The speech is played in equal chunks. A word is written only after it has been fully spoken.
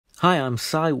Hi, I'm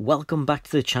Sai, welcome back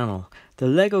to the channel. The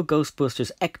LEGO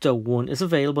Ghostbusters Ecto-1 is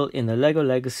available in the LEGO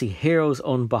Legacy Heroes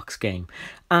Unboxed game,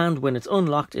 and when it's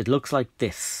unlocked it looks like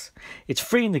this. It's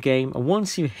free in the game, and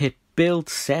once you hit build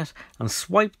set and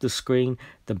swipe the screen,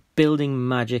 the building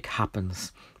magic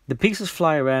happens. The pieces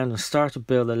fly around and start to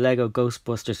build the LEGO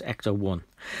Ghostbusters Ecto-1.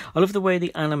 I love the way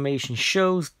the animation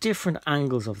shows different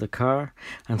angles of the car,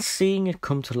 and seeing it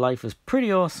come to life is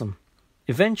pretty awesome.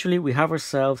 Eventually we have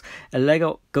ourselves a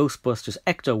LEGO Ghostbusters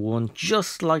Ecto-1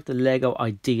 just like the LEGO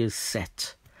Ideas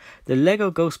set. The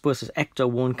LEGO Ghostbusters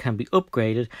Ecto-1 can be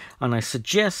upgraded, and I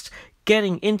suggest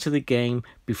getting into the game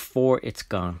before it's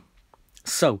gone.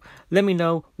 So let me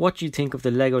know what you think of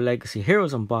the LEGO Legacy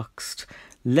Heroes Unboxed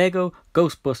LEGO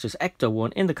Ghostbusters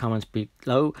Ecto-1 in the comments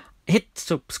below. Hit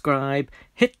subscribe,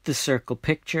 hit the circle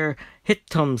picture, hit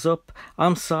thumbs up.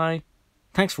 I'm Sai.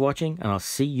 Thanks for watching, and I'll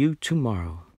see you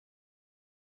tomorrow.